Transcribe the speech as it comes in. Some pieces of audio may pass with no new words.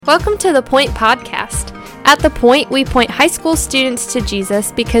Welcome to The Point Podcast. At The Point, we point high school students to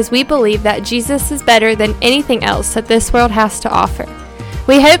Jesus because we believe that Jesus is better than anything else that this world has to offer.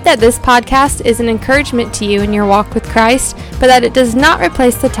 We hope that this podcast is an encouragement to you in your walk with Christ, but that it does not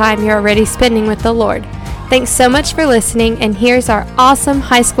replace the time you're already spending with the Lord. Thanks so much for listening, and here's our awesome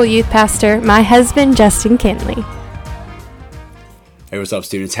high school youth pastor, my husband, Justin Kinley. Hey, what's up,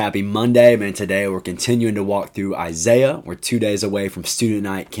 students? Happy Monday, man. Today we're continuing to walk through Isaiah. We're 2 days away from student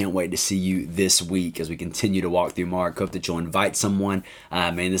night. Can't wait to see you this week as we continue to walk through Mark. Hope that you'll invite someone.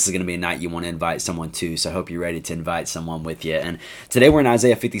 Man, this is going to be a night you want to invite someone to, so I hope you're ready to invite someone with you. And today we're in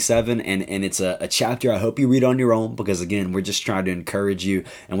Isaiah 57, and it's a chapter I hope you read on your own because, again, we're just trying to encourage you,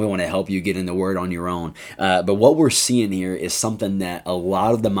 and we want to help you get in the Word on your own. But what we're seeing here is something that a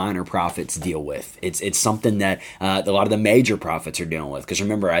lot of the minor prophets deal with. It's something that a lot of the major prophets are dealing with, because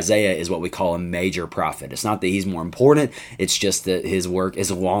remember, Isaiah is what we call a major prophet. It's not that he's more important, it's just that his work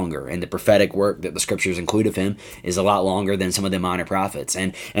is longer, and the prophetic work that the scriptures include of him is a lot longer than some of the minor prophets.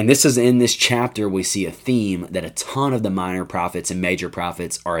 And this is in this chapter we see a theme that a ton of the minor prophets and major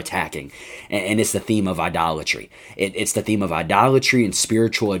prophets are attacking, and it's the theme of idolatry. It's the theme of idolatry and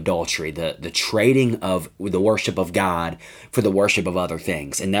spiritual adultery, the trading of the worship of God for the worship of other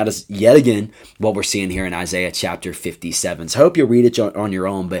things. And that is yet again what we're seeing here in Isaiah chapter 57. So I hope you'll read it on your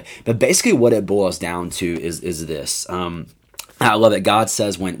own, but basically what it boils down to is this. I love it. God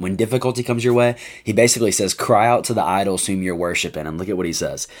says when difficulty comes your way, he basically says, cry out to the idols whom you're worshiping. And look at what he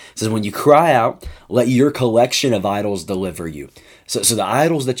says. He says, when you cry out, let your collection of idols deliver you. So the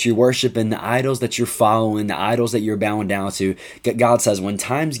idols that you're worshiping, the idols that you're following, the idols that you're bowing down to, God says, when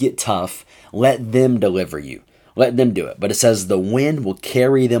times get tough, let them deliver you. Let them do it. But it says the wind will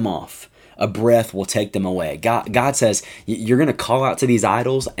carry them off. A breath will take them away. God says you're going to call out to these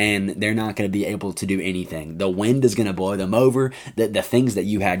idols and they're not going to be able to do anything. The wind is going to blow them over. The things that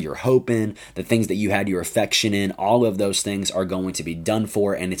you had your hope in, the things that you had your affection in, all of those things are going to be done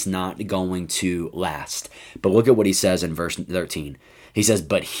for, and it's not going to last. But look at what he says in verse 13. He says,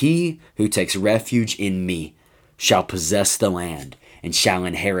 but he who takes refuge in me shall possess the land and shall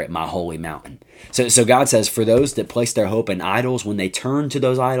inherit my holy mountain. So God says, for those that place their hope in idols, when they turn to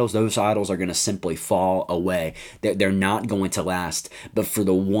those idols are going to simply fall away. They're not going to last. But for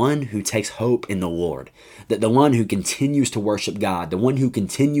the one who takes hope in the Lord, the one who continues to worship God, the one who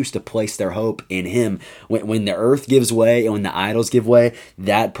continues to place their hope in him, when the earth gives way and when the idols give way,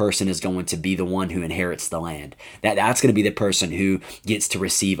 that person is going to be the one who inherits the land. That's going to be the person who gets to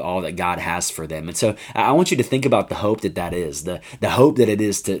receive all that God has for them. And so I want you to think about the hope that is, the hope that it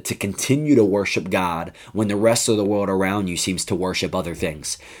is to continue to worship God when the rest of the world around you seems to worship other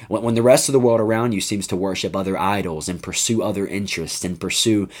things. When the rest of the world around you seems to worship other idols and pursue other interests and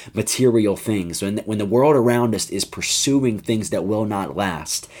pursue material things. When the world around us is pursuing things that will not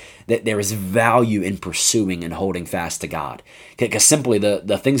last, that there is value in pursuing and holding fast to God. Because simply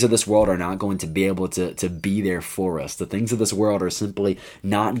the things of this world are not going to be able to be there for us. The things of this world are simply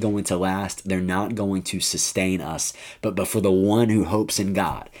not going to last. They're not going to sustain us. But for the one who hopes in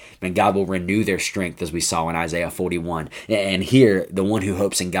God, and God will renew their strength, as we saw in Isaiah 41. And here, the one who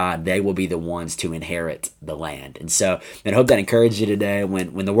hopes in God, they will be the ones to inherit the land. And so I hope that encouraged you today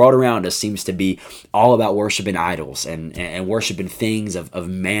when the world around us seems to be all about worshiping idols and worshiping things of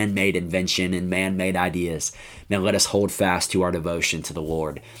man-made invention and man-made ideas. Now let us hold fast to our devotion to the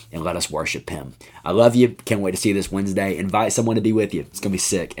Lord and let us worship him. I love you. Can't wait to see you this Wednesday. Invite someone to be with you. It's going to be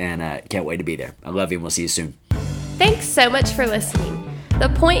sick, and can't wait to be there. I love you, and we'll see you soon. Thanks so much for listening. The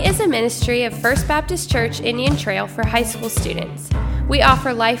Point is a ministry of First Baptist Church Indian Trail for high school students. We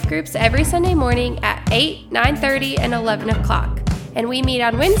offer life groups every Sunday morning at 8, 9:30, and 11 o'clock. And we meet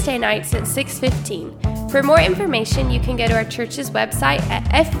on Wednesday nights at 6:15. For more information, you can go to our church's website at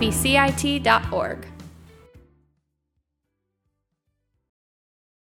fbcit.org.